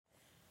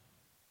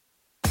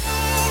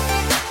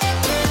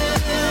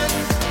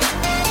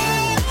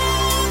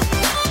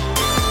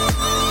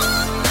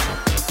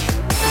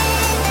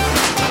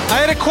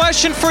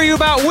question for you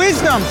about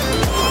wisdom.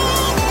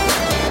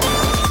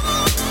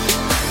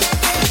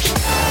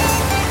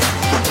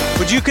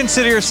 Would you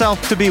consider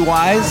yourself to be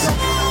wise?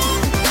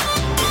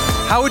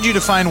 How would you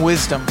define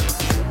wisdom?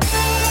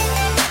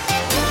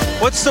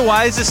 What's the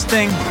wisest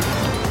thing?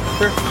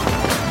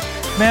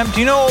 Ma'am, do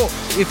you know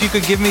if you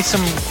could give me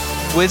some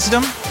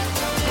wisdom?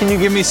 Can you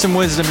give me some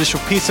wisdom, just a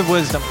piece of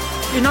wisdom?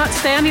 You're not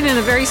standing in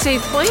a very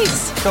safe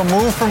place. So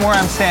move from where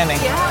I'm standing.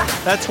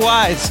 Yeah. That's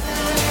wise.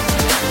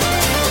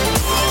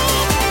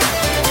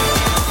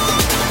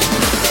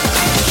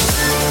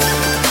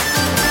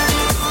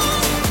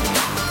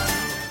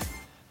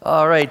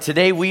 All right,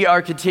 today we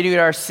are continuing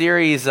our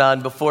series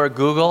on Before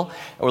Google,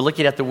 and we're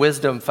looking at the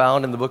wisdom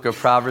found in the book of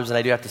Proverbs, and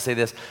I do have to say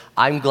this,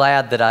 I'm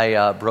glad that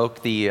I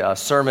broke the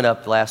sermon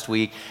up last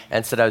week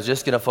and said I was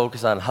just going to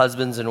focus on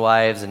husbands and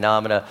wives, and now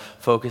I'm going to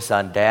focus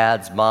on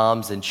dads,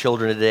 moms, and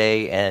children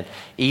today, and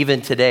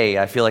even today,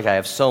 I feel like I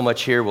have so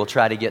much here, we'll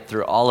try to get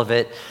through all of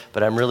it,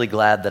 but I'm really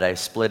glad that I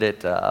split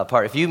it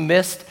apart. If you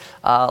missed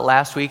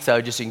last week's, I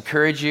would just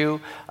encourage you,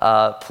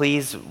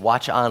 please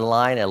watch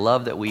online. I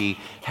love that we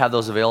have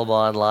those available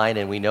online,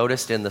 and we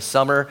noticed in the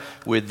summer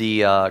with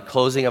the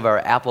closing of our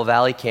Apple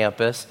Valley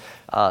campus,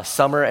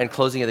 summer and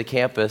closing of the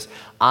campus,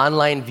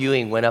 online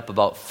viewing went up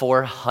about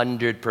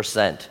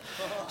 400%.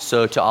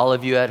 So to all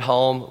of you at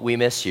home, we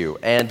miss you.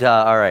 And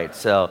all right,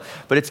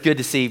 but it's good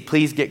to see.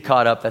 Please get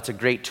caught up. That's a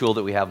great tool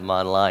that we have them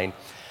online.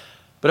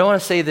 But I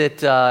want to say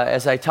that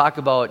as I talk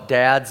about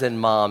dads and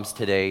moms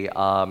today,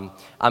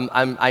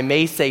 I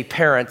may say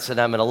parents, and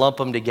I'm going to lump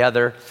them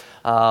together,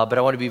 but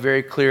I want to be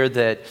very clear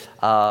that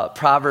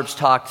Proverbs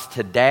talks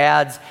to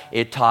dads,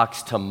 it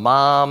talks to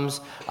moms.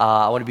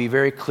 I want to be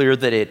very clear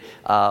that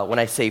when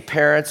I say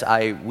parents,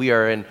 we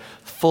are in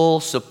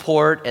full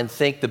support and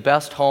think the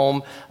best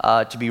home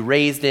to be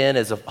raised in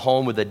is a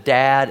home with a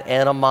dad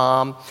and a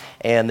mom,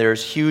 and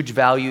there's huge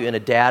value in a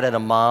dad and a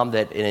mom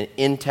that in an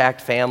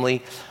intact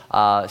family.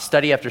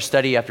 Study after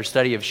study after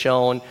study have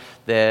shown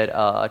that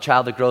a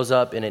child that grows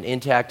up in an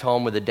intact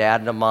home with a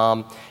dad and a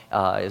mom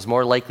is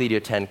more likely to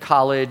attend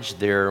college,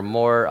 they're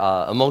more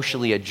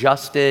emotionally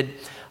adjusted,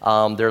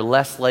 they're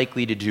less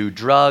likely to do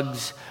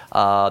drugs,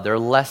 they're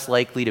less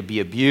likely to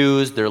be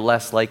abused, they're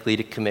less likely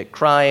to commit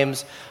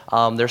crimes.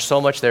 There's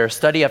so much there,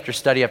 study after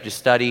study after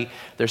study.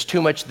 There's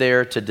too much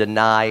there to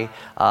deny,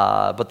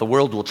 but the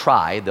world will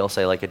try. They'll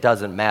say, like, it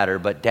doesn't matter,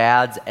 but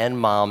dads and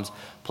moms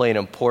play an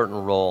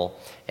important role.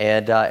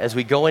 And as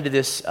we go into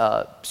this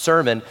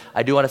sermon,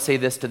 I do want to say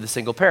this to the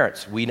single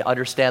parents. We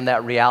understand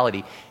that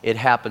reality. It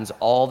happens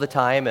all the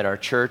time, and our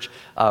church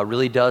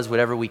really does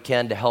whatever we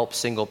can to help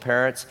single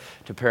parents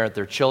to parent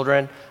their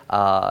children.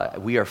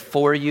 We are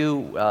for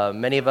you.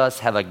 Many of us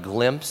have a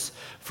glimpse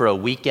for a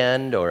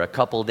weekend or a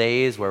couple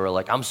days where we're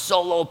like, I'm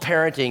solo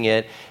parenting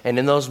it. And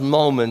in those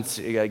moments,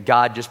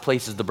 God just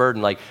places the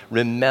burden, like,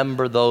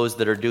 remember those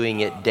that are doing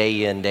it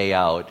day in, day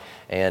out.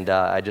 And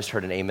I just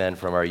heard an amen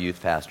from our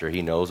youth pastor.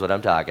 He knows what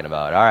I'm talking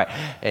about. All right.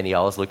 And he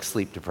always looks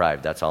sleep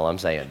deprived. That's all I'm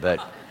saying. But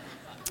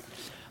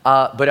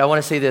I want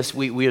to say this.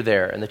 We are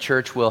there, and the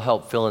church will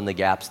help fill in the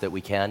gaps that we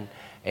can.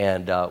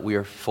 And we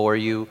are for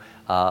you.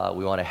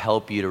 We want to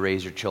help you to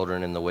raise your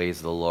children in the ways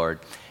of the Lord.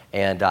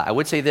 And I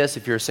would say this,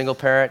 if you're a single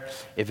parent,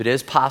 if it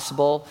is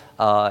possible,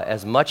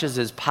 as much as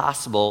is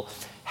possible,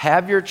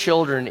 have your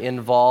children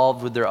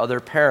involved with their other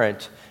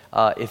parent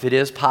if it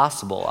is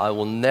possible. I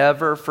will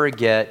never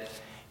forget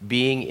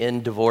being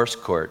in divorce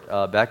court.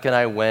 Becca and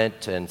I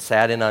went and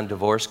sat in on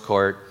divorce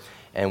court,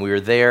 and we were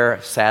there,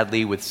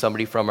 sadly, with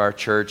somebody from our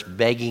church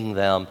begging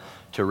them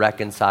to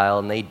reconcile,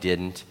 and they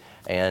didn't.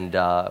 And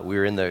we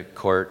were in the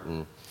court,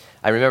 and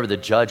I remember the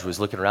judge was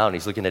looking around,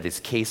 he's looking at his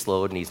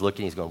caseload, and he's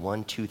going,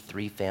 1, 2,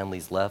 3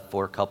 families left,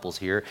 4 couples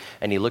here.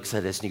 And he looks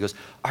at us and he goes,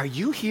 are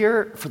you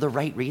here for the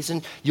right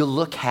reason? You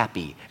look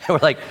happy. And we're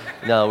like,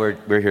 no,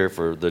 we're here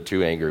for the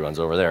 2 angry ones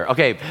over there.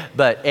 Okay,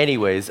 but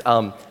anyways,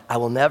 I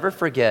will never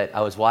forget, I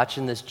was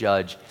watching this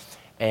judge,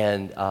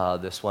 and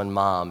this one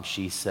mom,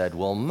 she said,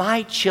 well,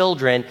 my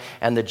children,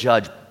 and the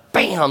judge,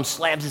 bam,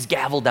 slams his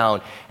gavel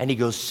down, and he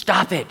goes,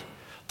 stop it.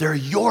 They're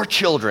your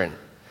children.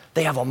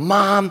 They have a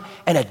mom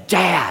and a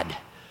dad.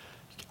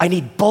 I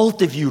need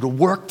both of you to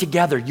work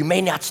together. You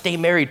may not stay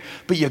married,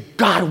 but you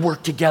gotta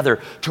work together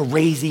to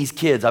raise these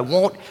kids. I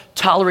won't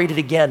tolerate it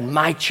again.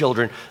 My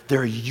children,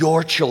 they're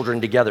your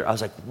children together. I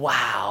was like,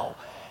 wow.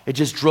 It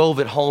just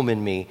drove it home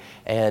in me.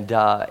 And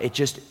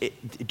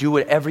do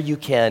whatever you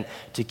can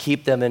to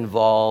keep them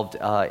involved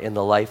in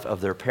the life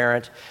of their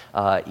parent.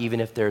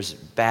 Even if there's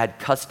bad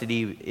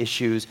custody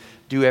issues,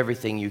 do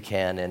everything you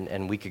can.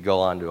 And we could go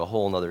on to a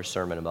whole nother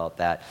sermon about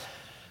that.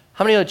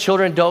 How many of the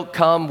children don't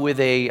come with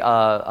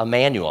a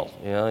manual?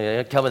 You know, they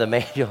don't come with a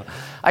manual.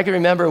 I can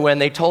remember when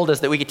they told us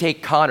that we could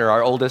take Connor,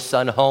 our oldest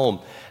son, home.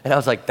 And I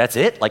was like, that's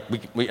it? Like,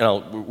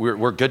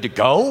 we're good to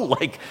go?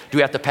 Like, do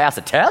we have to pass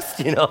a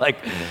test? And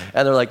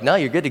they're like, no,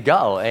 you're good to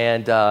go.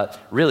 And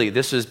really,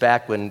 this was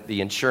back when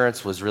the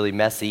insurance was really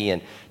messy.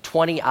 And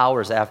 20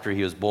 hours after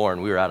he was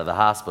born, we were out of the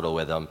hospital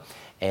with him.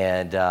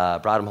 and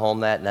brought him home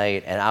that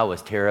night, and I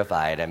was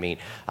terrified. I mean,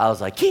 I was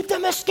like, keep the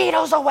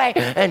mosquitoes away,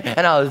 and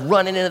I was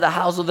running into the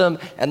house with them,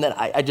 and then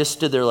I just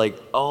stood there like,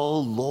 oh,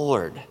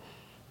 Lord,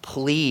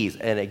 please.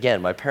 And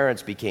again, my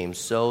parents became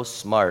so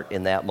smart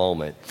in that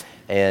moment,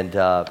 and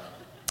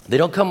they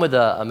don't come with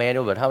a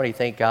manual, but how many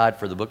thank God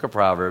for the book of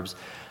Proverbs?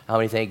 How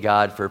many thank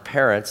God for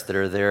parents that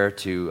are there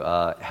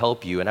to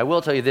help you? And I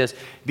will tell you this,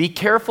 be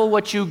careful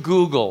what you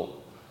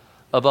Google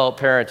about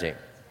parenting.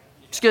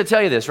 Just going to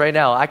tell you this right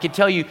now. I can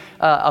tell you,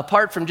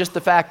 apart from just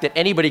the fact that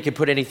anybody can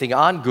put anything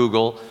on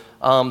Google,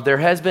 there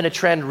has been a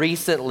trend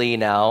recently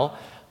now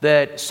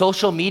that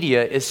social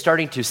media is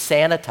starting to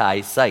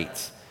sanitize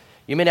sites.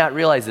 You may not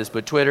realize this,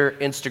 but Twitter,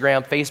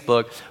 Instagram,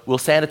 Facebook will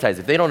sanitize.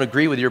 If they don't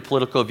agree with your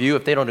political view,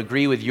 if they don't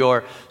agree with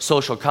your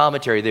social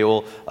commentary, they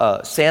will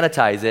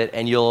sanitize it,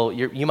 and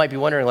you might be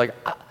wondering, like,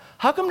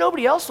 how come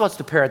nobody else wants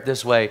to parent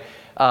this way?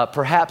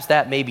 Perhaps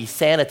that may be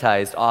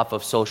sanitized off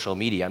of social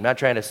media. I'm not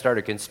trying to start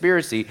a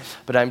conspiracy,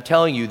 but I'm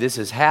telling you this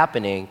is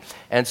happening.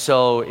 And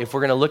so if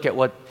we're going to look at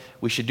what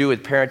we should do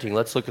with parenting,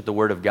 let's look at the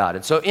Word of God.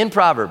 And so in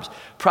Proverbs,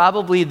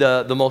 probably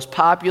the most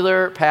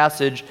popular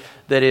passage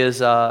that is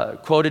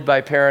quoted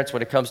by parents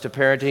when it comes to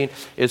parenting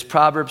is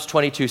Proverbs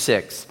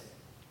 22:6.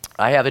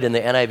 I have it in the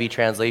NIV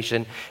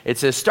translation. It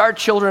says, start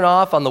children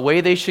off on the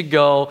way they should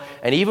go,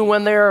 and even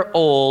when they are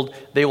old,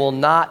 they will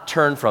not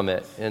turn from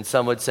it. And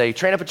some would say,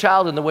 train up a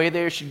child in the way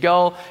they should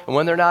go, and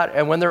when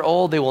they're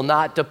old, they will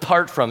not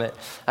depart from it.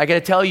 I got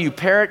to tell you,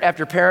 parent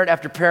after parent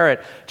after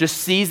parent just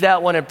sees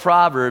that one in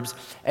Proverbs,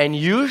 and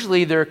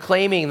usually they're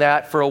claiming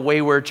that for a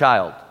wayward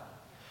child.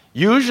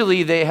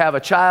 Usually they have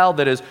a child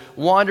that has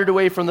wandered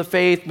away from the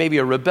faith, maybe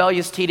a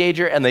rebellious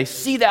teenager, and they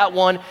see that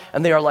one,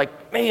 and they are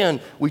like,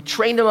 man, we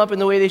trained them up in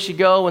the way they should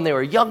go. When they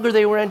were younger,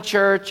 they were in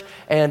church,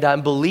 and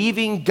I'm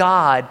believing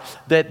God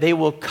that they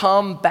will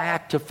come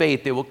back to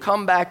faith. They will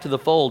come back to the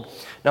fold.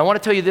 Now, I want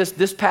to tell you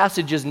this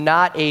passage is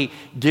not a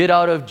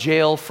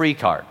get-out-of-jail-free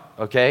card,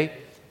 okay?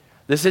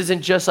 This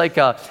isn't just like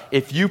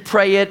if you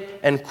pray it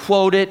and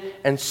quote it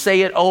and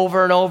say it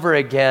over and over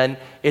again,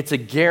 it's a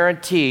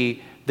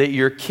guarantee that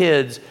your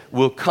kids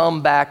will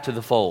come back to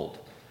the fold.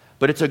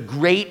 But it's a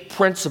great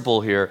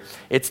principle here.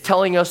 It's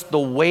telling us the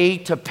way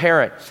to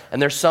parent. And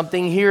there's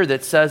something here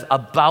that says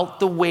about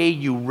the way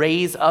you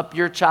raise up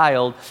your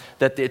child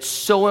that it's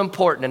so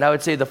important. And I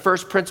would say the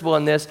first principle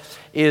in this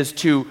is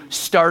to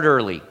start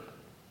early.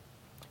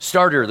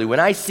 Start early.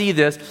 When I see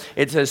this,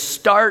 it says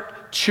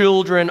start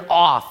children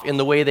off in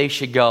the way they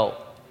should go.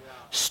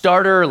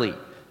 Start early.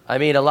 I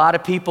mean, a lot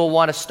of people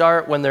want to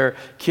start when their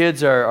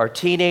kids are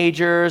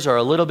teenagers or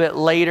a little bit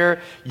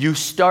later. You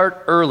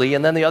start early.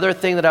 And then the other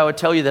thing that I would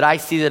tell you that I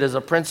see that as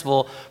a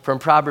principle from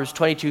Proverbs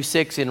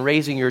 22:6 in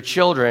raising your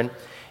children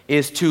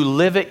is to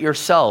live it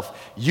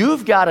yourself.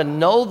 You've got to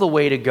know the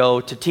way to go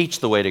to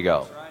teach the way to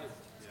go.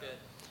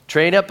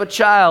 Train up a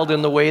child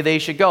in the way they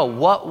should go.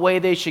 What way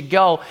they should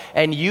go.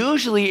 And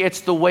usually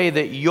it's the way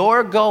that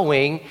you're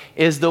going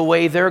is the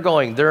way they're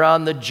going. They're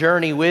on the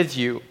journey with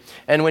you.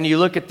 And when you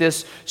look at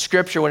this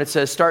scripture, when it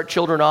says start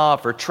children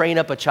off or train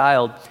up a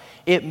child,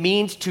 it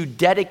means to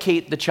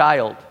dedicate the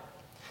child.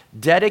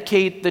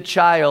 Dedicate the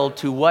child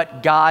to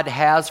what God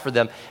has for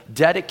them.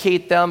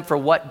 Dedicate them for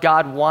what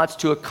God wants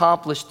to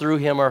accomplish through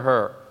him or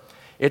her.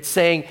 It's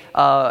saying,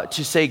 to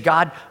say,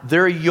 God,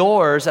 they're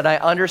yours, and I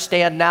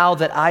understand now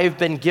that I've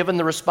been given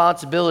the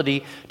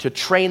responsibility to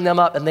train them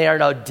up, and they are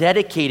now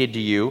dedicated to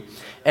you.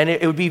 And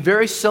it would be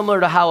very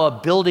similar to how a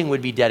building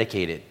would be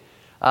dedicated.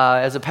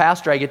 As a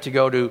pastor, I get to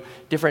go to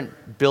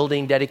different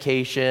building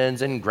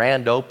dedications and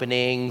grand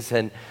openings,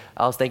 and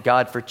I always thank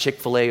God for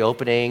Chick-fil-A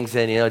openings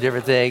and,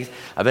 different things.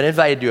 I've been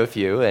invited to a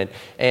few, and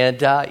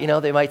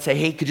they might say,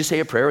 hey, could you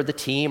say a prayer with the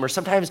team? Or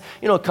sometimes,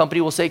 a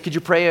company will say, could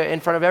you pray in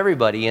front of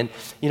everybody? And,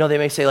 they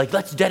may say, like,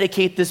 let's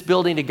dedicate this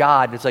building to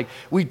God. And it's like,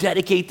 we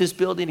dedicate this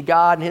building to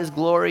God and his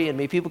glory, and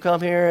may people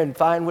come here and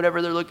find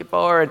whatever they're looking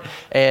for,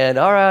 and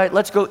all right,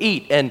 let's go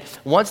eat. And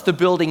once the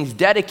building's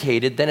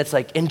dedicated, then it's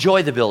like,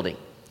 enjoy the building.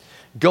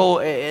 Go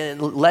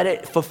and let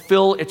it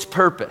fulfill its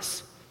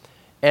purpose.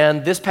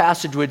 And this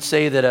passage would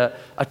say that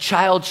a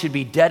child should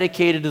be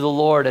dedicated to the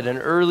Lord at an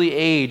early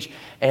age.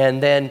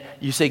 And then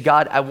you say,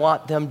 God, I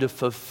want them to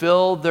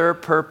fulfill their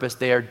purpose.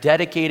 They are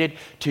dedicated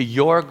to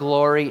your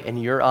glory and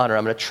your honor.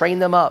 I'm going to train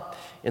them up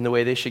in the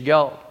way they should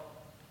go.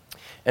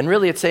 And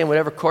really it's saying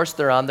whatever course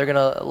they're on, they're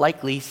going to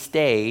likely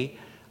stay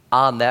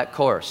on that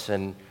course.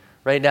 And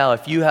right now,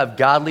 if you have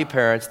godly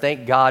parents,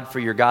 thank God for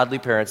your godly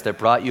parents that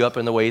brought you up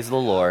in the ways of the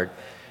Lord.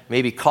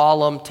 Maybe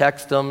call them,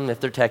 text them if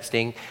they're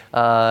texting,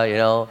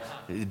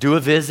 do a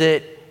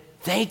visit.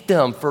 Thank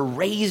them for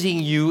raising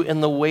you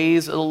in the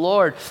ways of the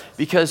Lord.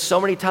 Because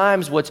so many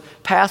times what's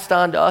passed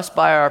on to us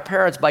by our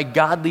parents, by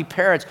godly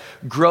parents,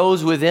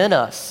 grows within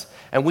us.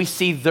 And we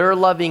see their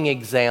loving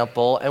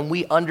example, and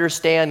we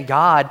understand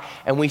God,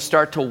 and we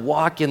start to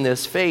walk in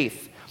this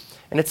faith.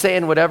 And it's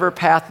saying whatever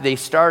path they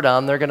start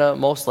on, they're going to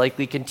most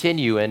likely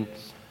continue. And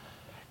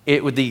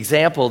with the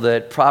example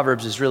that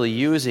Proverbs is really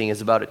using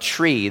is about a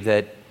tree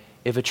that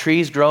If a tree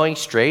is growing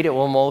straight, it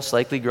will most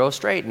likely grow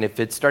straight. And if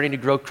it's starting to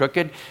grow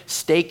crooked,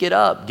 stake it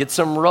up. Get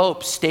some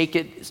rope, stake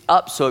it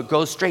up so it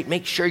goes straight.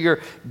 Make sure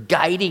you're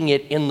guiding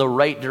it in the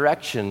right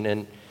direction.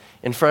 And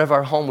in front of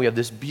our home, we have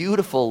this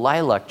beautiful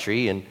lilac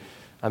tree, and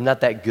I'm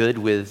not that good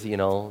with,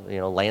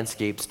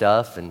 landscape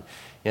stuff. And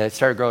it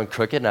started growing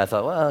crooked, and I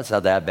thought, well, it's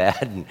not that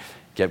bad. And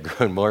kept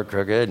growing more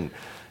crooked and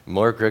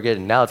more crooked.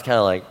 And now it's kind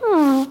of like,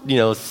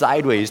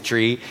 sideways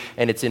tree,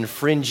 and it's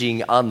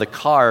infringing on the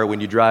car when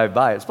you drive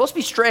by. It's supposed to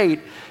be straight.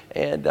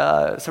 And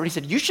somebody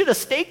said, you should have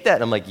staked that.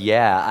 And I'm like,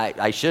 yeah,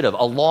 I should have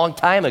a long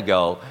time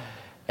ago.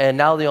 And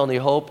now the only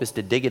hope is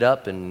to dig it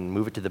up and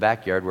move it to the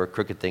backyard where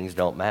crooked things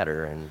don't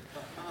matter.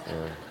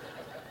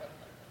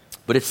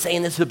 But it's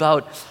saying this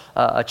about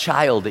a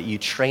child, that you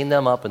train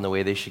them up in the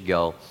way they should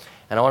go.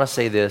 And I want to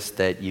say this,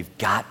 that you've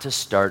got to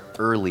start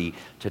early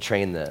to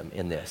train them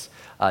in this.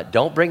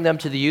 Don't bring them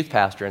to the youth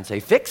pastor and say,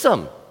 fix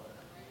them.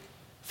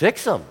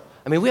 Fix them.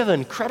 I mean, we have an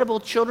incredible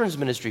children's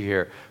ministry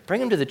here. Bring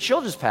them to the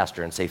children's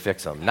pastor and say,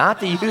 fix them, not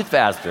the youth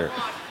pastor.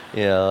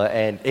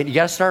 And you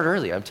got to start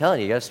early. I'm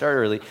telling you, you got to start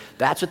early.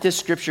 That's what this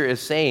scripture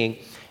is saying.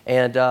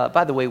 And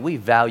by the way, we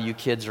value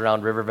kids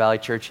around River Valley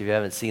Church. If you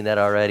haven't seen that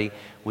already,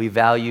 we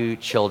value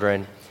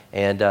children.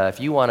 And if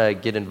you want to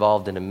get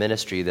involved in a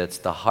ministry that's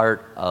the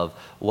heart of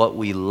what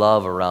we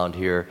love around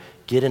here,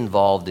 get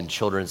involved in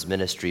children's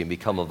ministry and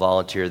become a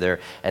volunteer there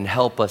and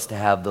help us to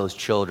have those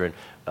children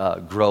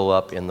grow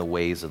up in the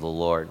ways of the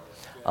Lord.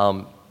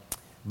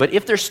 But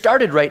if they're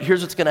started right,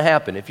 here's what's going to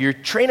happen. If you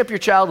train up your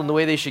child in the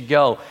way they should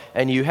go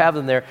and you have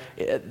them there,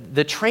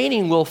 the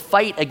training will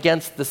fight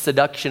against the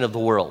seduction of the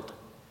world.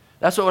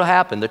 That's what will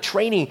happen.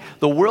 The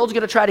world's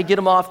going to try to get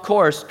them off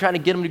course, trying to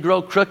get them to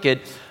grow crooked,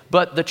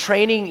 but the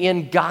training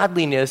in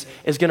godliness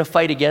is going to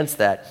fight against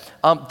that.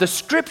 The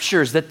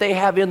scriptures that they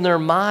have in their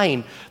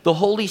mind, the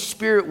Holy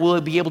Spirit will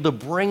be able to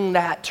bring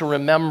that to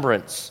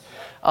remembrance.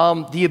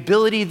 The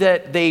ability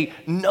that they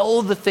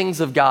know the things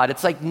of God.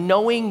 It's like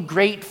knowing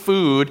great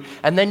food,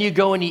 and then you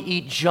go and you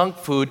eat junk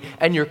food,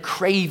 and you're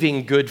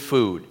craving good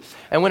food.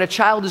 And when a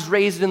child is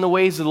raised in the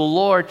ways of the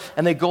Lord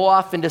and they go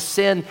off into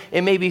sin,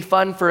 it may be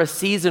fun for a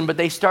season, but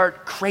they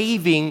start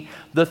craving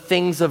the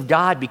things of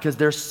God because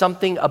there's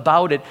something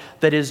about it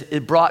that is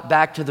brought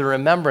back to the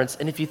remembrance.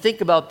 And if you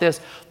think about this,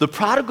 the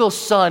prodigal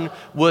son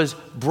was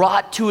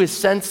brought to his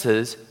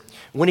senses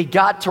when he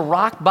got to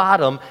rock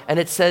bottom, and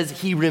it says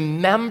he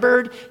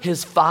remembered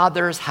his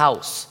father's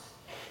house.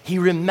 He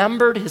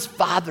remembered his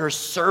father's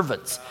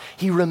servants.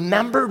 He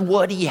remembered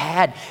what he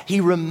had. He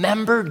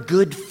remembered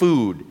good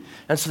food.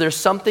 And so there's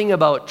something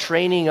about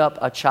training up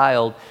a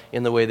child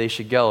in the way they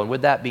should go. And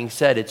with that being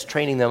said, it's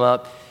training them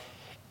up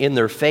in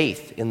their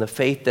faith, in the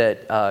faith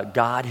that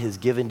God has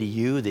given to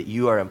you, that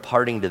you are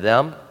imparting to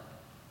them.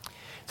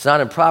 It's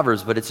not in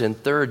Proverbs, but it's in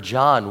 3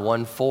 John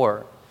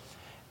 1:4.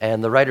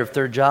 And the writer of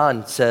 3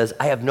 John says,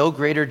 I have no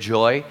greater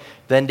joy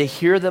than to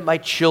hear that my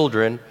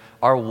children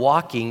are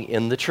walking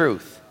in the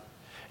truth.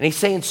 And he's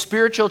saying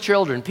spiritual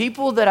children,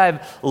 people that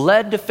I've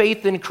led to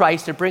faith in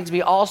Christ, it brings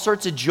me all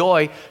sorts of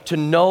joy to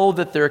know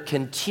that they're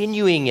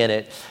continuing in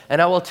it. And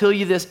I will tell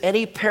you this,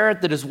 any parent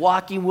that is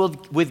walking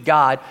with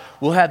God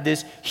will have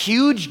this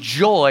huge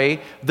joy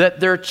that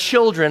their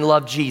children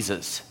love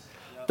Jesus.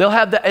 They'll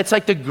have it's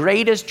like the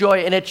greatest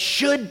joy, and it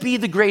should be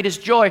the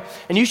greatest joy.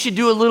 And you should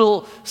do a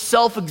little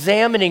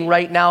self-examining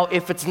right now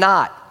if it's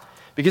not.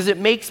 Because it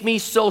makes me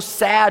so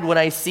sad when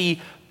I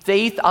see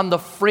faith on the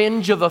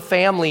fringe of a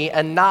family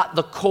and not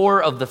the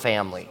core of the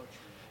family.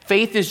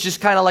 Faith is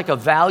just kind of like a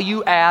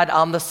value add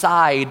on the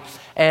side,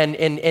 and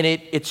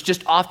it's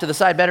just off to the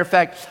side. Matter of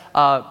fact,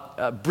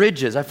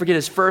 Bridges, I forget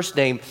his first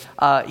name,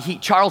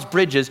 Charles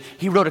Bridges,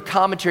 he wrote a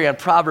commentary on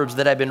Proverbs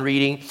that I've been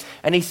reading,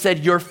 and he said,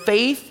 your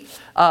faith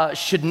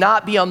should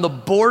not be on the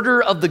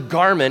border of the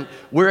garment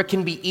where it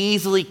can be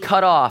easily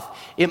cut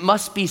off. It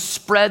must be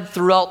spread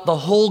throughout the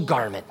whole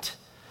garment.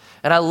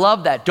 And I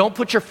love that. Don't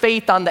put your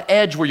faith on the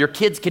edge where your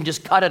kids can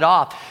just cut it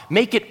off.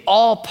 Make it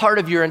all part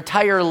of your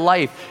entire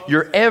life,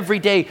 your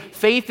everyday.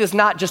 Faith is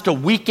not just a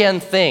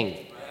weekend thing.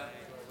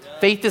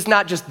 Faith is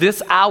not just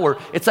this hour.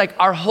 It's like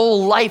our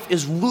whole life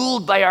is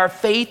ruled by our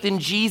faith in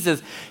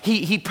Jesus.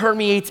 He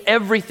permeates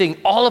everything,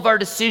 all of our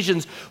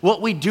decisions,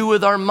 what we do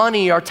with our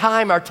money, our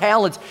time, our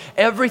talents.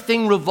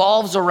 Everything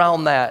revolves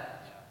around that.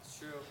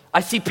 I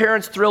see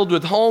parents thrilled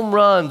with home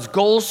runs,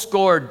 goals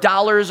scored,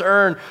 dollars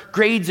earned,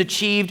 grades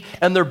achieved,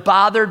 and they're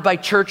bothered by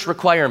church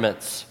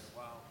requirements.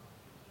 Wow.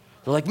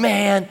 They're like,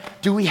 man,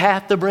 do we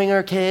have to bring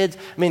our kids?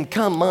 I mean,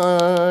 come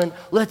on,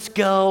 let's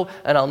go.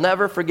 And I'll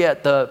never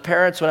forget the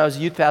parents when I was a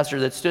youth pastor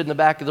that stood in the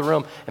back of the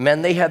room, and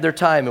man, they had their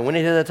time. And when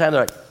they had that time,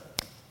 they're like,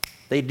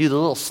 they'd do the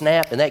little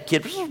snap, and that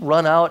kid would just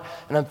run out.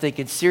 And I'm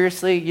thinking,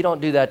 seriously, you don't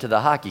do that to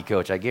the hockey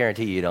coach. I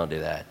guarantee you don't do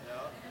that.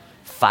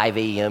 5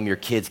 a.m., your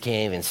kids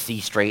can't even see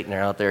straight, and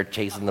they're out there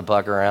chasing the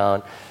puck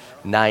around.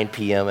 9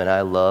 p.m., and I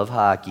love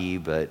hockey,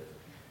 but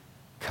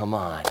come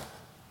on.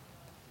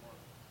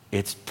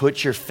 It's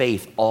put your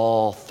faith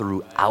all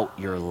throughout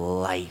your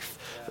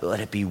life. Let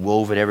it be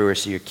woven everywhere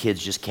so your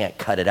kids just can't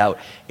cut it out.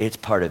 It's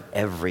part of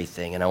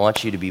everything. And I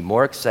want you to be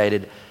more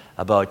excited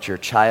about your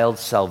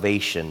child's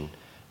salvation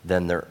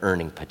than their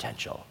earning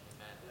potential.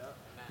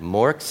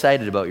 More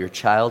excited about your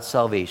child's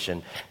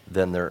salvation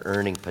than their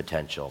earning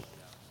potential.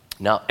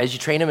 Now, as you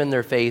train them in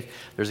their faith,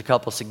 there's a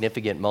couple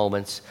significant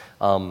moments.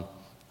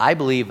 I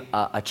believe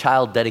a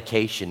child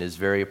dedication is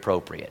very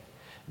appropriate.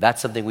 That's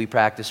something we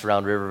practice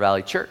around River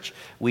Valley Church.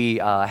 We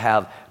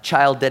have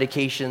child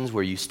dedications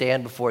where you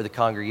stand before the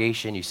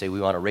congregation. You say,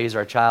 we want to raise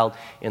our child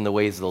in the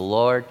ways of the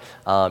Lord.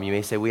 You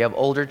may say, we have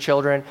older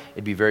children.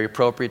 It'd be very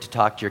appropriate to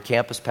talk to your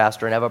campus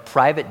pastor and have a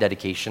private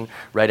dedication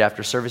right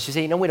after service. You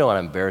say, we don't want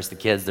to embarrass the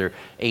kids. They're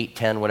 8,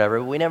 10,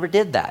 whatever. We never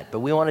did that, but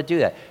we want to do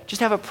that.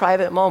 Just have a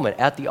private moment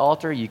at the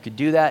altar. You could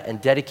do that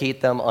and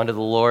dedicate them unto the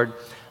Lord.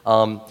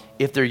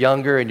 If they're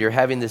younger and you're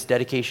having this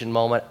dedication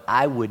moment,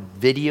 I would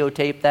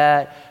videotape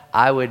that.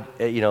 I would,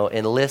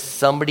 enlist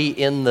somebody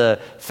in the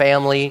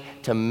family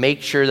to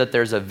make sure that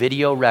there's a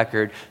video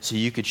record so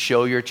you could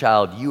show your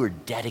child you were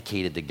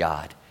dedicated to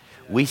God.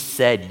 We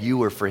said you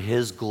were for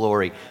His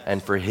glory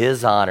and for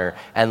His honor,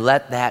 and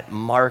let that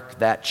mark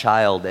that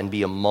child and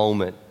be a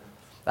moment.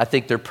 I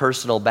think their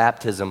personal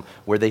baptism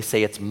where they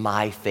say it's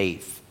my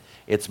faith.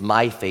 It's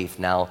my faith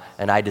now,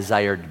 and I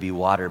desire to be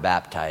water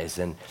baptized.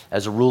 And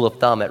as a rule of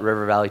thumb at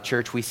River Valley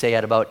Church, we say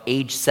at about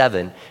age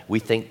 7, we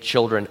think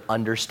children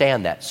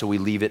understand that. So we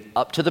leave it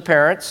up to the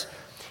parents.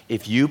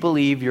 If you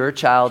believe your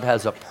child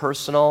has a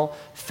personal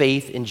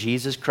faith in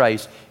Jesus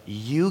Christ,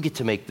 you get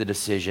to make the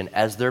decision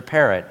as their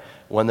parent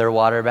when they're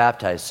water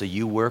baptized. So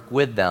you work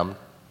with them.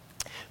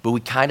 But we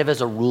kind of,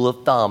 as a rule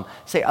of thumb,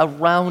 say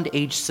around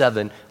age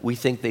 7, we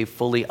think they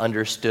fully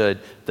understood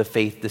the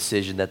faith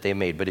decision that they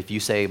made. But if you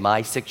say,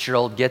 my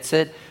 6-year-old gets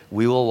it,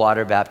 we will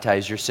water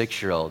baptize your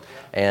 6-year-old.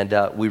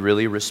 And we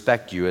really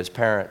respect you as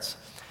parents.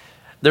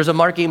 There's a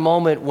marking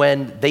moment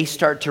when they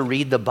start to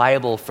read the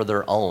Bible for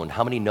their own.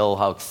 How many know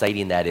how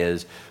exciting that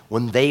is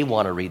when they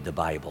want to read the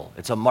Bible?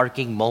 It's a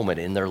marking moment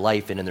in their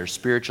life and in their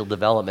spiritual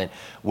development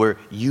where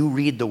you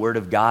read the Word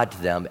of God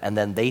to them and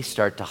then they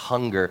start to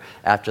hunger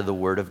after the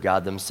Word of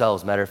God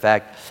themselves. Matter of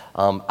fact,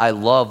 I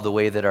love the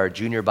way that our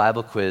junior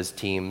Bible quiz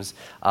teams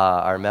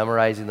are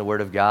memorizing the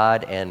Word of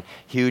God, and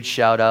huge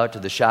shout out to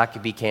the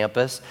Shakopee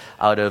campus.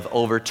 Out of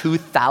over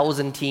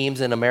 2,000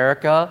 teams in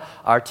America,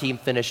 our team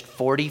finished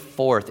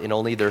 44th in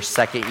only their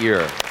second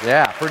year.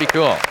 Yeah, pretty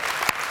cool.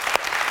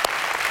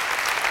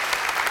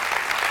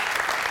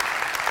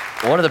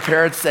 One of the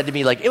parents said to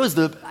me,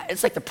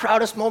 it's like the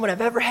proudest moment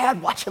I've ever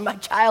had watching my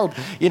child,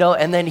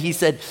 and then he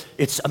said,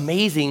 it's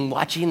amazing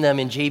watching them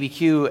in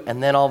JBQ,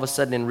 and then all of a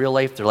sudden in real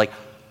life, they're like,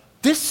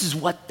 this is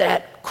what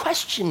that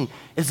question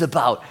is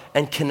about,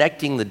 and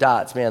connecting the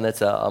dots. Man,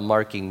 that's a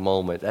marking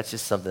moment. That's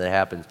just something that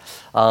happens.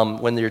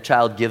 When your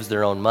child gives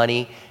their own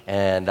money,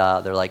 and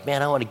they're like,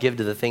 man, I want to give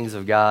to the things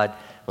of God.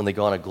 When they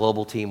go on a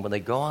global team, when they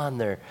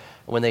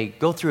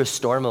go through a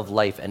storm of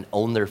life and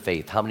own their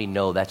faith, how many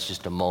know that's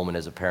just a moment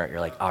as a parent?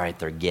 You're like, all right,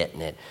 they're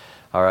getting it.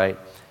 All right?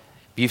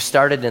 If you've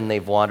started and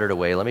they've wandered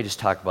away, let me just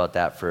talk about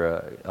that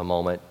for a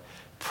moment.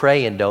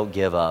 Pray and don't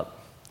give up.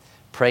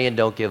 Pray and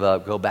don't give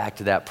up. Go back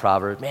to that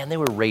proverb. Man, they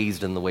were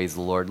raised in the ways of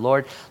the Lord.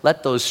 Lord,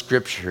 let those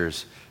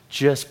scriptures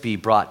just be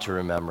brought to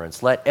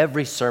remembrance. Let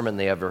every sermon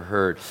they ever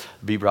heard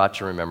be brought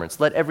to remembrance.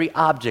 Let every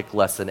object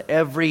lesson,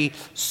 every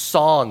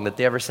song that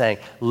they ever sang,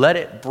 let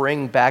it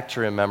bring back to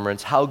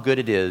remembrance how good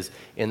it is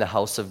in the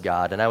house of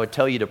God. And I would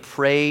tell you to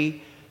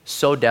pray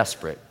so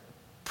desperate.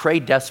 Pray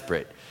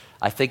desperate.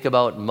 I think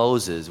about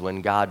Moses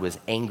when God was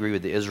angry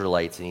with the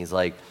Israelites, and he's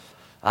like,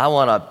 I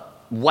want to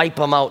wipe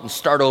them out and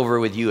start over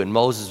with you. And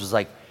Moses was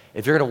like,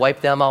 if you're going to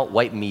wipe them out,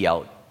 wipe me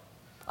out.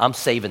 I'm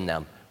saving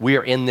them. We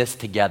are in this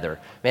together.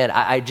 Man,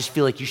 I just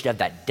feel like you should have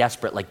that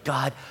desperate,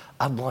 God,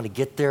 I want to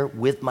get there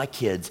with my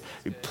kids.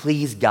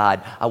 Please,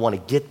 God, I want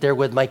to get there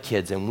with my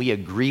kids. And we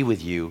agree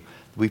with you.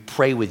 We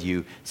pray with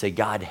you. Say,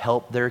 God,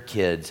 help their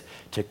kids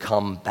to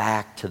come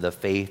back to the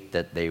faith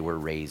that they were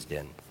raised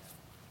in.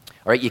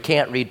 All right, you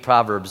can't read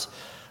Proverbs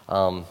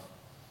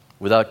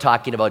without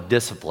talking about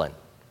discipline.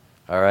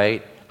 All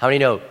right? How many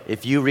know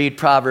if you read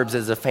Proverbs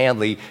as a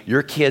family,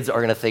 your kids are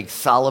going to think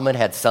Solomon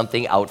had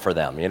something out for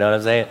them? You know what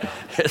I'm saying?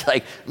 It's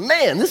like,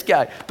 man, this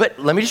guy. But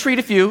let me just read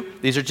a few.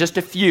 These are just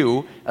a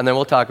few, and then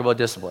we'll talk about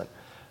discipline.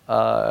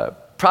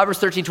 Proverbs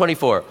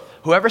 13:24.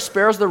 Whoever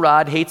spares the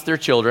rod hates their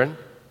children.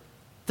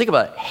 Think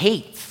about it.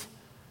 Hates.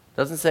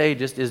 Doesn't say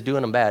just is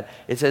doing them bad.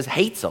 It says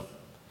hates them.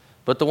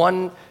 But the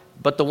one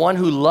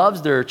who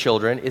loves their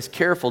children is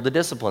careful to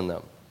discipline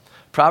them.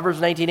 Proverbs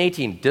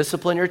 19:18,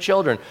 discipline your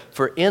children,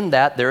 for in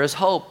that there is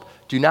hope.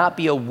 Do not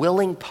be a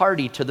willing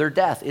party to their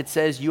death. It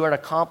says you are an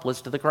accomplice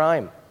to the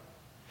crime.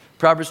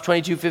 Proverbs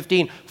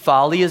 22:15,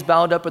 folly is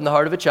bound up in the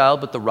heart of a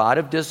child, but the rod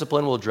of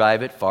discipline will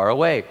drive it far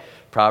away.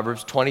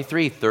 Proverbs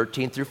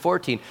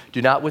 23:13-14,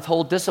 do not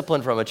withhold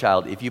discipline from a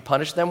child. If you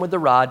punish them with the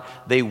rod,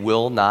 they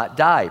will not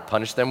die.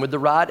 Punish them with the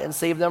rod and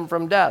save them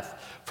from death.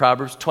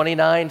 Proverbs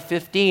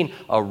 29:15,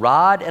 a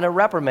rod and a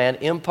reprimand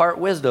impart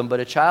wisdom, but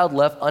a child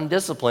left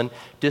undisciplined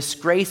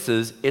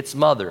disgraces its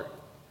mother.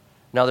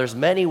 Now, there's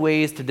many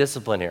ways to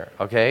discipline here,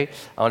 okay?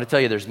 I want to tell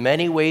you, there's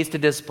many ways to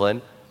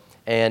discipline.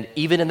 And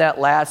even in that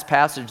last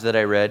passage that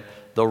I read,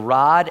 the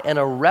rod and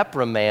a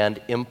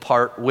reprimand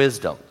impart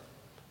wisdom.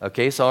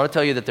 Okay, so I want to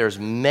tell you that there's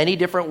many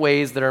different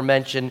ways that are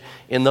mentioned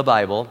in the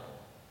Bible.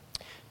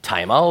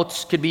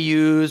 Timeouts could be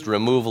used,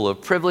 removal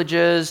of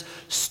privileges,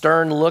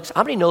 stern looks.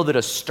 How many know that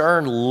a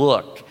stern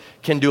look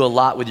can do a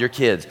lot with your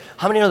kids?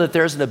 How many know that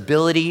there's an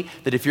ability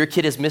that if your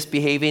kid is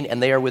misbehaving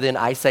and they are within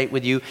eyesight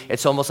with you,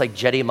 it's almost like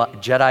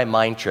Jedi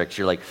mind tricks.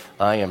 You're like,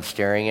 I am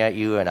staring at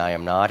you and I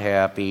am not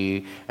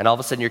happy. And all of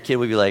a sudden your kid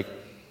would be like,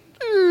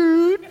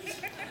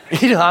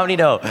 how many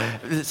know?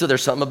 So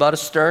there's something about a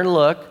stern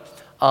look.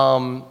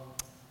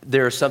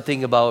 There's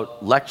something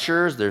about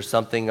lectures. There's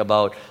something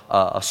about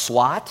a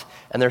swat.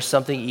 And there's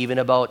something even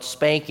about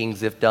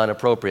spankings if done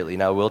appropriately.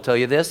 Now, I will tell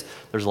you this.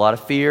 There's a lot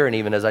of fear, and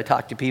even as I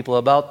talk to people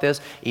about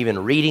this,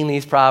 even reading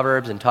these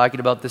Proverbs and talking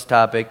about this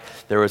topic,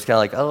 there was kind of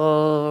like,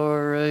 oh,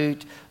 all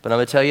right. But I'm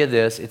going to tell you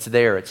this. It's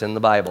there. It's in the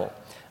Bible.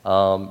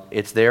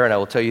 It's there, and I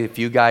will tell you a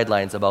few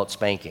guidelines about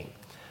spanking.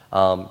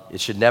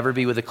 It should never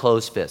be with a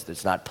closed fist.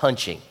 It's not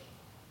punching,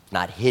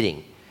 not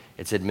hitting.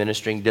 It's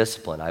administering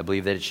discipline. I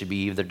believe that it should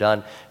be either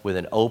done with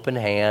an open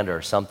hand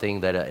or something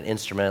that an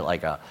instrument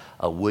like a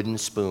wooden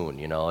spoon,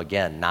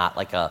 again, not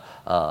like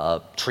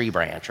a tree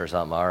branch or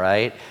something, all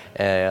right?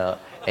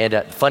 And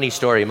a funny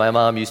story, my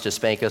mom used to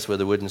spank us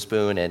with a wooden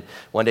spoon, and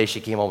one day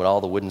she came home and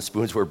all the wooden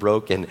spoons were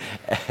broken.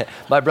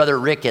 My brother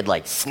Rick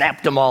had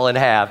snapped them all in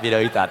half.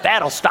 He thought,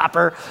 that'll stop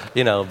her,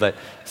 but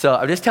so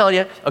I'm just telling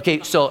you,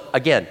 okay, so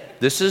again,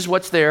 this is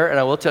what's there, and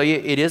I will tell you,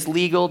 it is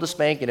legal to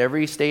spank in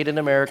every state in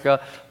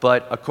America,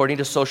 but according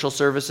to social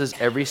services,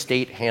 every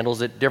state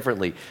handles it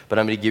differently. But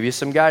I'm going to give you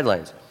some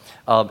guidelines.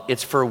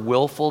 It's for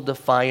willful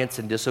defiance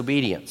and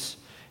disobedience.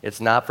 It's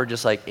not for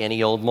just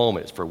any old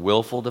moment. It's for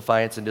willful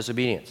defiance and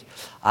disobedience.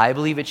 I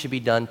believe it should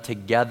be done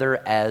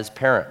together as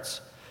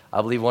parents.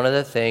 I believe one of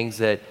the things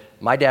that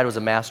my dad was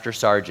a master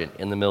sergeant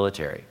in the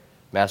military.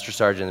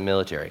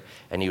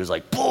 And he was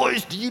like,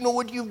 boys, do you know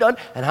what you've done?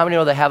 And how many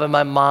know that having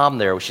my mom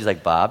there, she's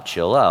like, Bob,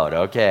 chill out,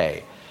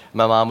 okay.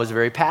 My mom was a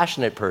very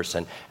passionate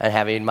person, and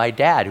having my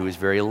dad, who was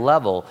very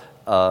level,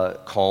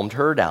 calmed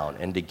her down.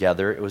 And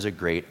together, it was a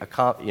great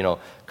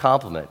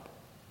compliment.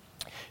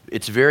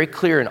 It's very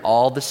clear in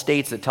all the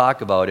states that talk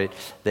about it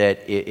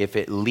that if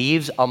it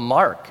leaves a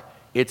mark,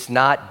 it's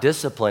not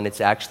discipline, it's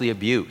actually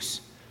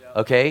abuse.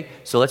 Okay?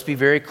 So let's be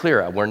very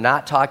clear. We're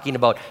not talking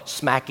about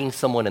smacking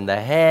someone in the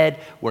head.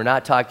 We're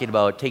not talking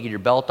about taking your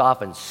belt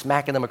off and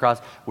smacking them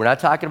across. We're not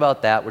talking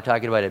about that. We're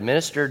talking about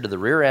administered to the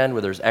rear end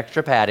where there's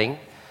extra padding.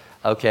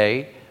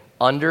 Okay?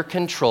 Under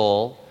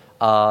control.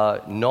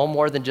 No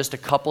more than just a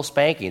couple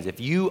spankings.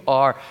 If you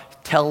are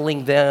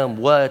telling them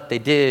what they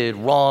did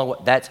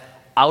wrong, that's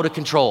out of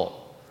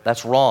control.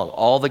 That's wrong.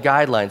 All the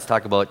guidelines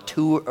talk about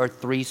 2 or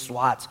 3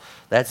 swats.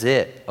 That's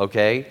it.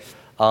 Okay?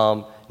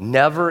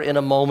 Never in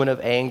a moment of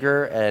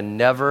anger, and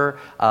never,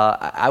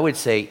 I would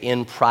say,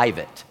 in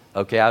private.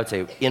 Okay, I would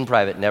say in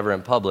private, never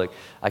in public.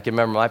 I can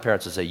remember my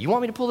parents would say, you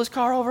want me to pull this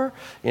car over?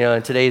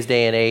 In today's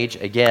day and age,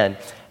 again.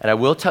 And I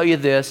will tell you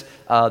this,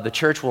 the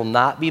church will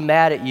not be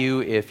mad at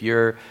you if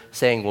you're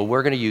saying, well,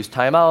 we're going to use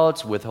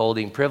timeouts,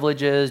 withholding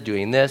privileges,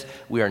 doing this.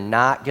 We are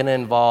not going to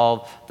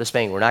involve the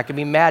spanking. We're not going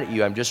to be mad at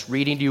you. I'm just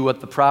reading to you what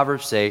the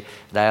Proverbs say.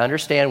 And I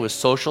understand with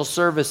social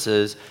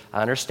services,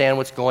 I understand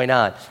what's going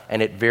on.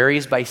 And it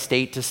varies by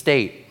state to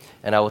state.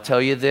 And I will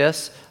tell you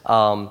this,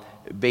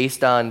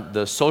 based on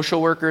the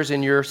social workers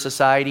in your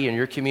society and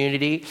your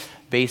community,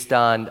 based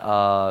on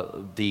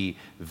the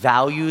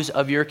values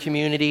of your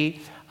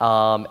community,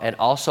 and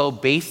also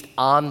based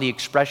on the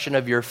expression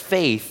of your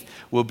faith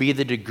will be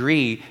the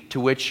degree to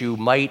which you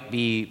might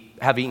be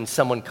having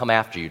someone come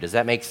after you. Does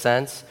that make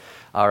sense?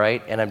 All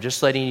right, and I'm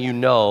just letting you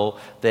know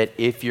that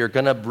if you're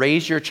going to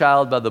raise your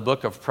child by the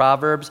book of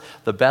Proverbs,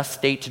 the best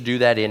state to do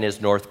that in is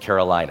North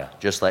Carolina.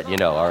 Just letting you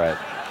know, all right?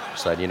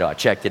 Just letting you know, I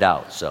checked it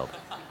out, so.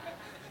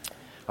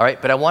 All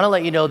right, but I want to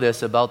let you know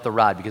this about the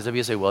rod, because if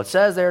you say, well, it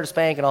says there to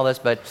spank and all this,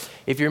 but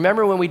if you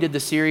remember when we did the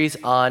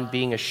series on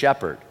being a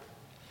shepherd,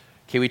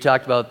 okay, we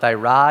talked about thy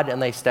rod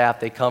and thy staff,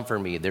 they comfort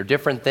me. They're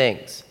different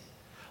things.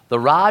 The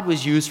rod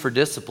was used for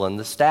discipline.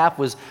 The staff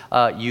was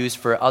used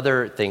for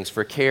other things,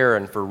 for care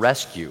and for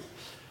rescue.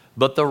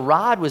 But the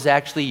rod was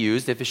actually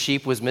used, if a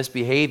sheep was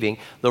misbehaving,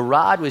 the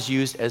rod was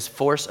used as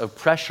force of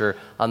pressure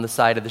on the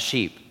side of the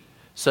sheep.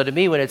 So to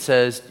me, when it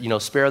says,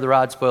 spare the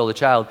rod, spoil the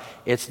child,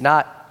 it's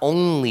not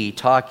only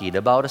talking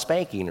about a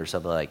spanking or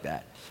something like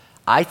that.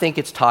 I think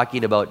it's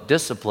talking about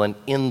discipline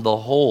in the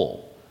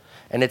whole.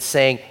 And it's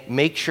saying,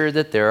 make sure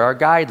that there are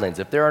guidelines.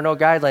 If there are no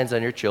guidelines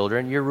on your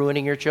children, you're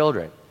ruining your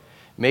children.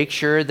 Make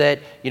sure that,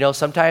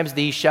 sometimes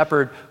the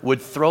shepherd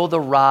would throw the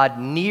rod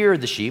near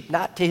the sheep,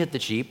 not to hit the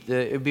sheep,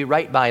 it would be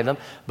right by them,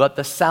 but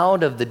the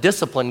sound of the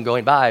discipline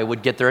going by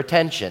would get their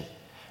attention.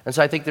 And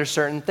so I think there's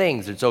certain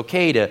things. It's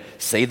okay to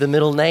say the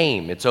middle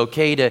name. It's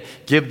okay to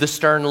give the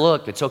stern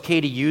look. It's okay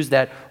to use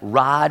that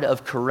rod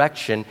of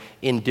correction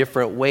in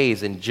different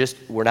ways. And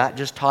we're not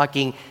just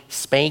talking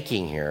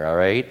spanking here, all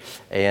right?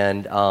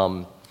 And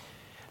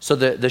So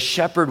the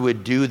shepherd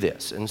would do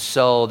this. And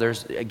so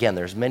there's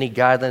many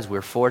guidelines.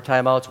 We're for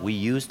timeouts. We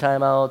use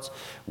timeouts.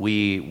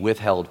 We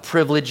withheld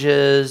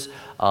privileges.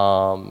 When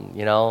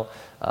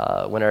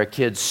our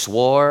kids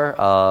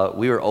swore,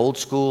 we were old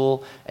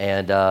school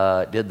and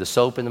did the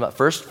soap in the mouth.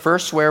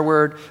 First swear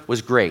word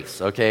was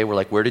grace, okay? We're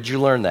like, where did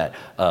you learn that?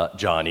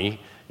 Johnny.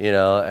 And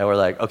we're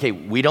like, okay,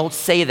 we don't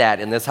say that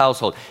in this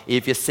household.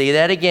 If you say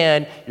that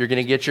again, you're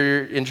going to get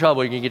in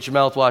trouble. You're going to get your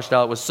mouth washed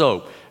out with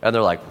soap. And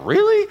they're like,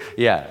 really?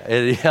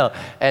 Yeah.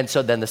 And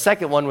so then the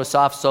second one was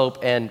soft soap.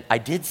 And I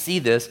did see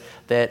this,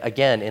 that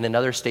again, in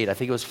another state, I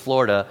think it was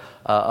Florida,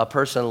 a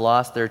person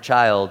lost their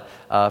child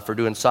for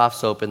doing soft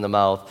soap in the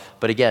mouth.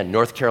 But again,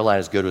 North Carolina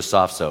is good with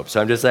soft soap. So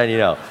I'm just letting you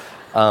know.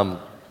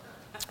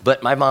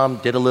 But my mom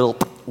did a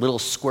little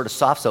squirt of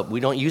soft soap.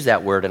 We don't use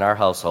that word in our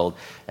household.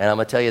 And I'm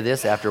going to tell you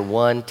this, after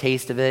one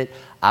taste of it,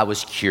 I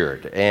was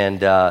cured.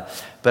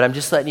 But I'm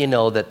just letting you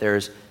know that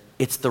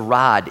it's the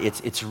rod.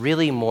 It's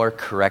really more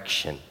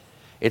correction.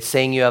 It's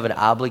saying you have an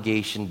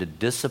obligation to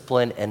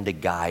discipline and to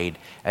guide,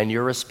 and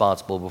you're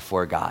responsible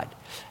before God.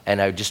 And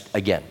I just,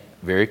 again,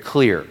 very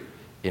clear,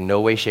 in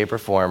no way, shape, or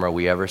form are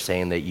we ever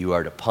saying that you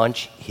are to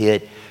punch,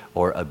 hit,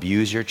 or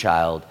abuse your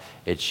child.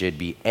 It should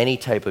be any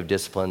type of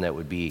discipline that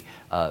would be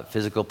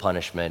physical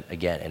punishment.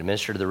 Again,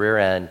 administered to the rear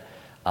end,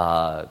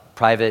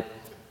 private,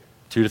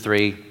 2 to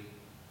 3,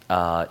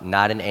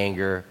 not in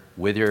anger,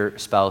 with your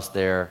spouse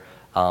there.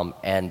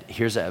 And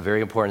here's a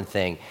very important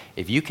thing.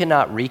 If you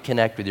cannot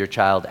reconnect with your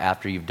child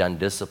after you've done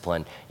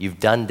discipline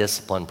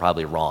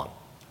probably wrong,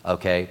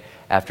 okay?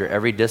 After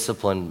every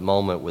discipline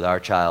moment with our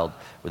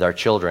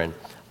children,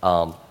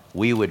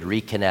 we would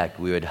reconnect,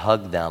 we would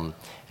hug them,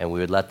 and we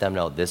would let them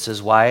know, this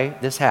is why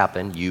this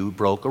happened. You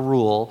broke a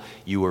rule.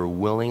 You were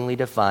willingly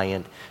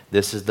defiant.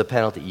 This is the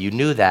penalty. You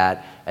knew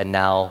that, and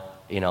now,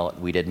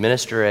 we'd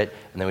administer it,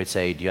 and then we'd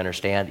say, do you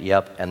understand?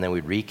 Yep. And then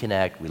we'd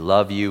reconnect. We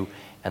love you,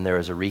 and there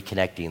was a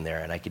reconnecting there.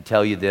 And I can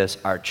tell you this,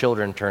 our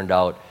children turned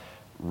out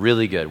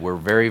really good. We're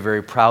very,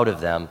 very proud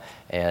of them.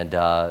 And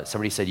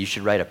somebody said, you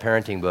should write a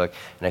parenting book.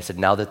 And I said,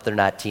 now that they're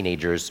not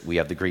teenagers, we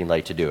have the green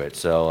light to do it.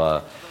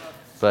 So,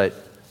 but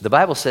the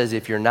Bible says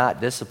if you're not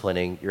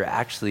disciplining, you're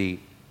actually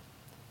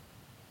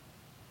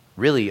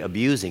really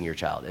abusing your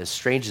child. As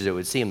strange as it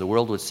would seem, the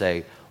world would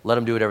say, let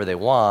them do whatever they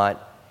want,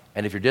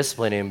 and if you're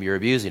disciplining them, you're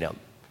abusing them.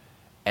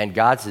 And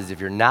God says if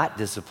you're not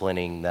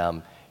disciplining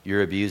them,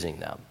 you're abusing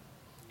them.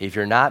 If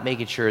you're not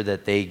making sure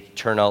that they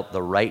turn out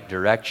the right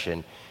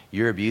direction,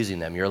 you're abusing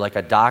them. You're like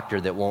a doctor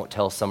that won't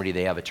tell somebody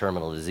they have a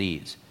terminal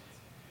disease.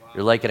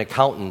 You're like an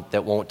accountant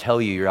that won't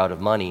tell you you're out of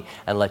money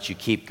and lets you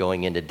keep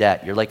going into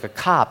debt. You're like a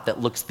cop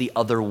that looks the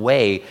other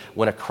way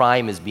when a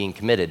crime is being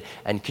committed.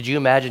 And could you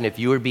imagine if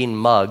you were being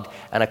mugged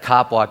and a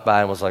cop walked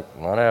by and was like,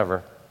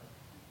 whatever,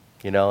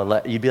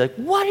 and you'd be like,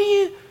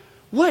 why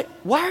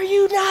are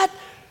you not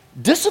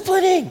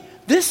disciplining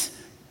this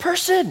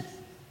person?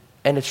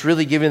 And it's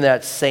really giving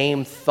that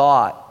same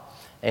thought.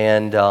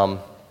 And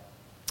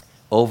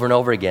over and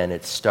over again,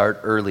 it's start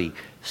early.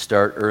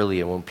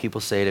 And when people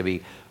say to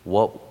me,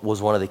 what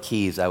was one of the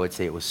keys? I would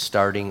say it was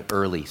starting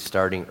early.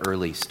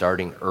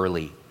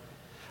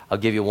 I'll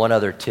give you one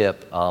other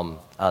tip on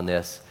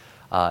this.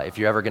 If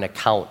you're ever going to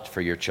count for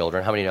your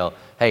children, how many know,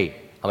 hey,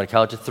 I'm going to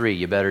count to 3,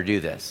 you better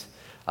do this.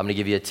 I'm going to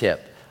give you a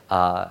tip.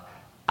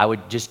 I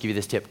would just give you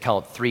this tip,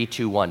 count 3,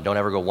 2, 1. Don't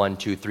ever go 1,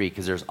 2, 3,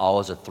 because there's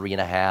always a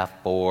 3.5,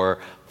 4,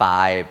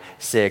 5,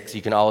 6.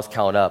 You can always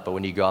count up, but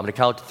when you go, I'm going to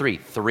count to 3.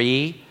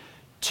 3,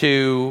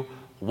 2,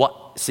 1.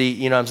 See,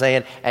 you know what I'm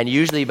saying? And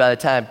usually by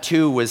the time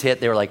 2 was hit,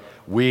 they were like,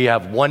 we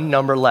have 1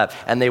 number left,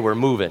 and they were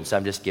moving. So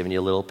I'm just giving you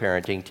a little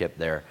parenting tip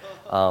there.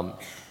 Let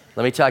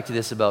me talk to you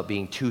this about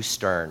being too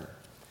stern.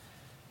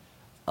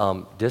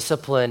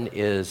 Discipline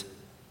is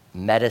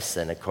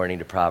medicine, according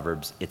to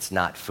Proverbs. It's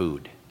not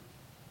food.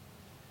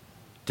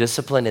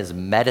 Discipline is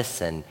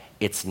medicine.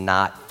 It's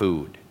not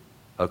food,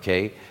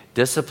 okay?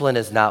 Discipline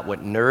is not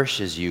what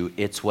nourishes you.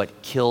 It's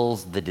what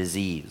kills the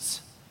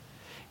disease.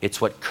 It's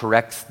what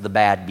corrects the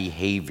bad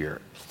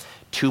behavior.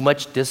 Too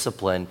much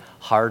discipline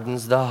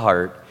hardens the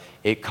heart.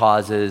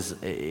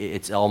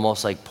 It's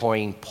almost like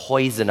pouring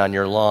poison on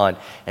your lawn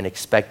and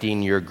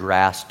expecting your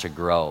grass to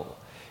grow.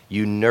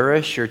 You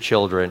nourish your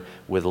children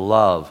with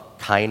love,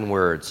 kind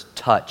words,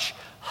 touch,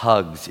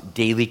 hugs,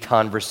 daily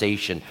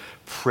conversation,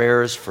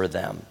 prayers for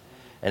them.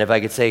 And if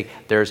I could say,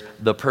 there's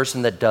the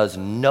person that does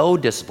no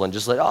discipline,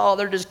 just like, oh,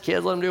 they're just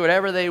kids, let them do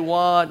whatever they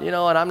want, and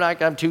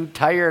I'm too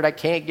tired, I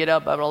can't get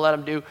up, I'm going to let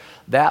them do.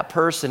 That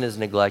person is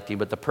neglecting,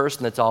 but the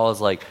person that's always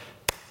like,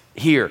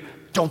 here,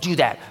 don't do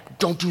that,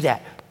 don't do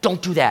that,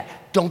 don't do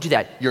that, don't do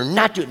that. You're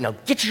not doing it, now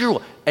get your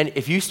rule. And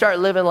if you start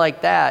living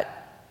like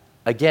that,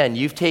 again,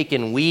 you've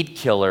taken weed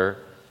killer,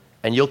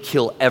 and you'll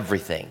kill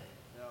everything.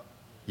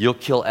 You'll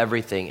kill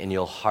everything, and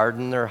you'll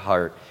harden their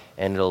heart,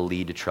 and it'll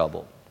lead to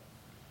trouble.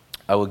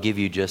 I will give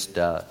you just,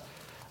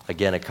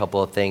 again, a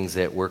couple of things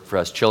that work for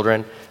us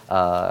children.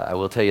 I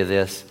will tell you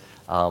this,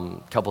 a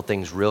couple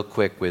things real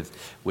quick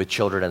with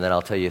children, and then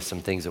I'll tell you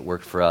some things that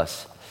worked for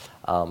us.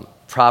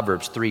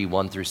 Proverbs 3,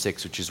 1 through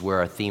 6, which is where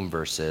our theme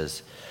verse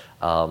is.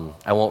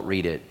 I won't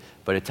read it,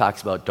 but it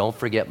talks about don't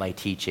forget my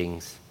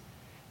teachings.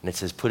 And it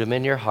says put them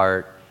in your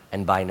heart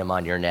and bind them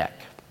on your neck.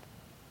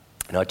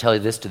 And I'll tell you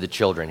this to the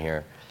children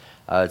here.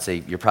 I'd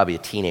say you're probably a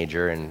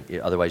teenager, and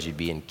otherwise you'd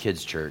be in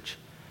kids' church.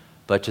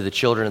 But to the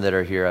children that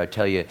are here, I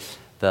tell you,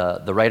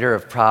 the writer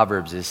of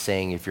Proverbs is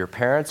saying if your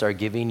parents are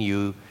giving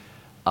you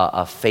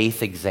a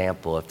faith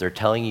example, if they're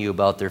telling you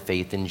about their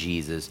faith in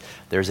Jesus,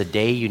 there's a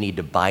day you need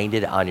to bind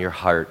it on your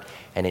heart,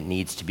 and it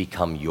needs to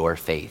become your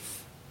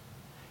faith.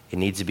 It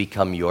needs to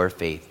become your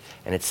faith.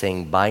 And it's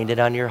saying bind it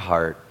on your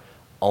heart,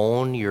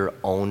 own your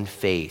own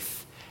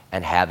faith,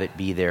 and have it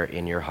be there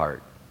in your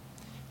heart.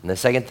 And the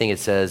second thing it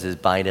says is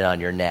bind it on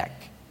your neck.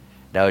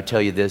 Now I would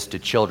tell you this to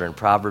children.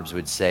 Proverbs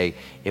would say,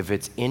 if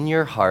it's in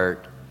your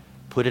heart,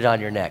 put it on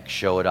your neck,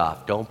 show it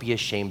off. Don't be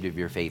ashamed of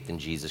your faith in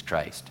Jesus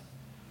Christ.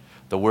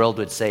 The world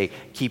would say,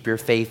 keep your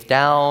faith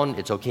down.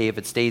 It's okay if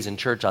it stays in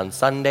church on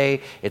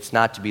Sunday. It's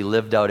not to be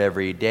lived out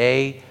every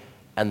day.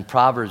 And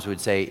Proverbs would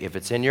say, if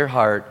it's in your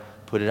heart,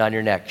 put it on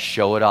your neck,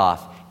 show it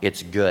off.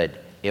 It's good.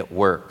 It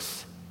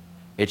works.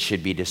 It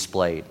should be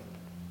displayed.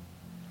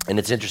 And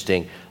it's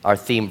interesting, our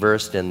theme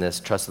verse in this,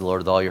 trust in the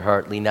Lord with all your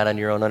heart, lean not on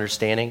your own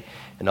understanding,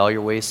 in all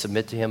your ways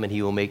submit to him and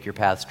he will make your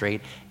path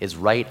straight, is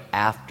right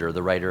after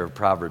the writer of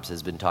Proverbs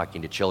has been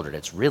talking to children.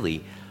 It's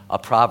really a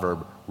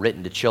proverb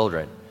written to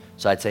children.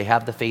 So I'd say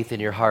have the faith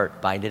in your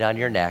heart, bind it on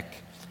your neck,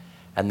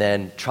 and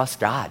then trust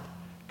God.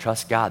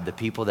 Trust God. The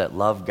people that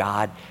love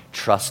God,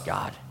 trust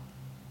God.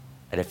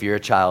 And if you're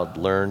a child,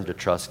 learn to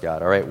trust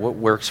God. All right, what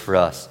works for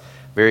us?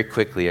 Very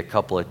quickly, a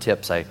couple of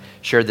tips. I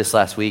shared this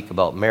last week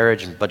about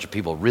marriage, and a bunch of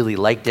people really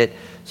liked it,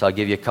 so I'll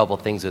give you a couple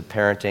of things with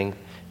parenting.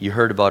 You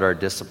heard about our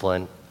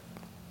discipline,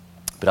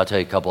 but I'll tell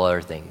you a couple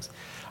other things.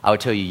 I would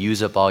tell you,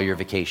 use up all your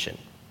vacation.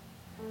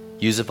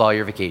 Use up all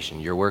your vacation.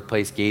 Your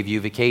workplace gave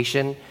you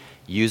vacation.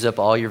 Use up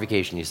all your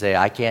vacation. You say,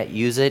 I can't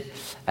use it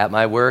at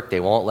my work. They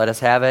won't let us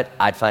have it.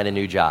 I'd find a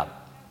new job.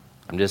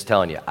 I'm just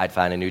telling you, I'd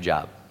find a new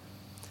job.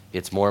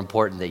 It's more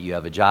important that you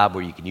have a job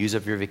where you can use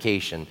up your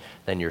vacation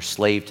than you're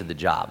slave to the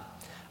job.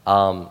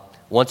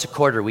 Once a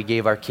quarter, we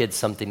gave our kids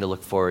something to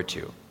look forward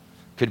to.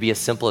 Could be as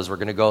simple as we're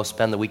going to go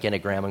spend the weekend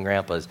at Grandma and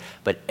Grandpa's,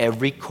 but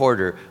every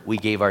quarter we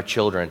gave our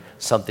children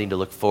something to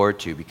look forward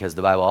to, because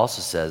the Bible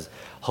also says,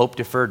 hope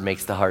deferred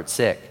makes the heart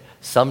sick.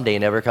 Someday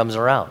never comes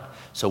around.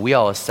 So we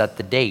always set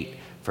the date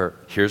for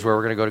here's where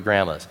we're going to go to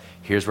Grandma's,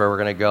 here's where we're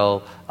going to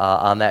go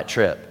on that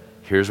trip,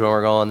 here's where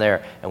we're going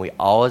there, and we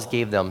always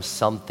gave them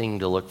something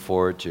to look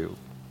forward to.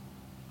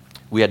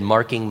 We had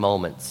marking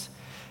moments.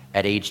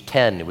 At age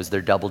 10, it was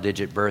their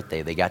double-digit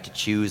birthday. They got to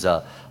choose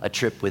a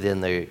trip within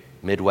the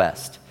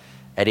Midwest.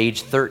 At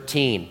age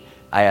 13,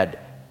 I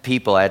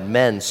had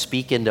men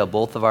speak into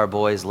both of our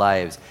boys'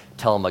 lives,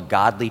 tell them a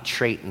godly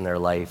trait in their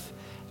life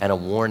and a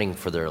warning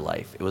for their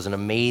life. It was an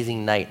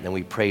amazing night, and then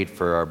we prayed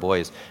for our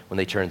boys when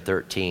they turned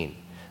 13.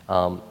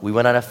 We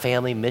went on a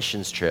family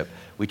missions trip.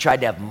 We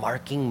tried to have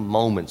marking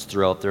moments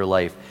throughout their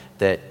life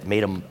that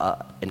made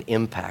an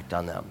impact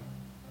on them.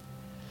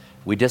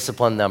 We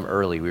disciplined them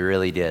early, we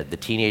really did. The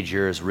teenage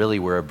years really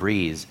were a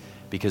breeze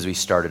because we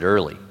started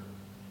early.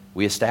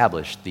 We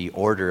established the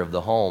order of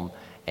the home,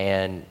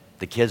 and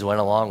the kids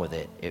went along with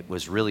it. It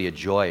was really a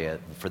joy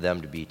for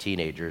them to be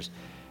teenagers.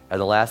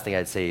 And the last thing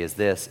I'd say is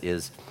this,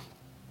 is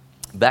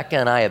Becca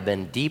and I have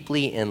been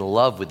deeply in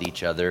love with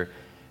each other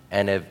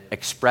and have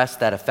expressed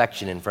that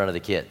affection in front of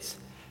the kids.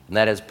 And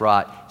that has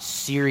brought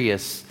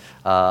serious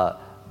where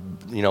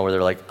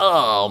they're like,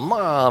 oh,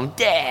 Mom,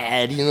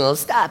 Dad,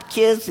 stop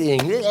kissing.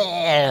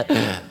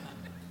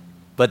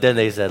 But then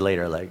they said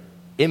later, like,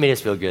 it made us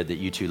feel good that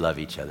you two love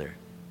each other.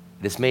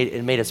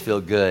 It made us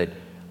feel good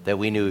that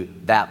we knew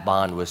that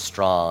bond was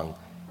strong,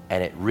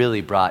 and it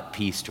really brought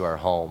peace to our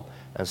home.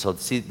 And so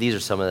these are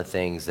some of the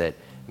things that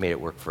made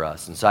it work for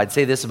us. And so I'd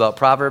say this about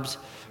Proverbs.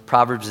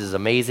 Proverbs is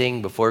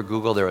amazing. Before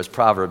Google, there was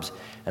Proverbs.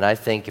 And I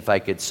think if I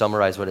could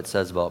summarize what it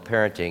says about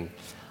parenting,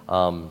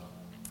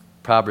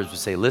 Proverbs would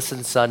say,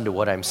 listen, son, to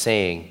what I'm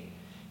saying.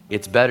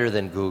 It's better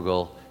than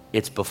Google.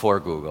 It's before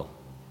Google.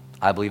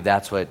 I believe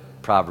that's what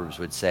Proverbs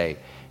would say.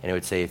 And it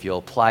would say, if you'll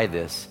apply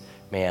this,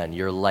 man,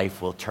 your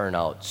life will turn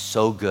out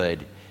so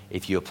good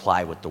if you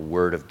apply what the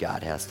Word of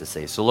God has to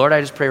say. So, Lord,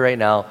 I just pray right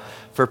now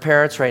for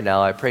parents right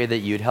now. I pray that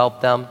you'd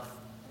help them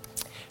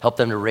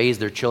to raise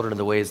their children in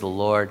the ways of the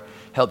Lord,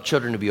 help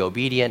children to be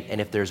obedient.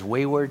 And if there's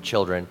wayward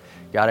children,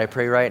 God, I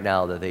pray right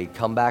now that they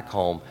come back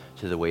home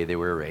to the way they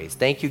were raised.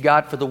 Thank you,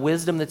 God, for the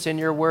wisdom that's in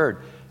your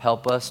word.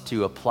 Help us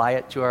to apply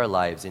it to our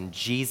lives. In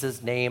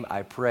Jesus' name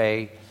I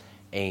pray,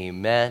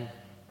 amen,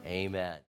 amen.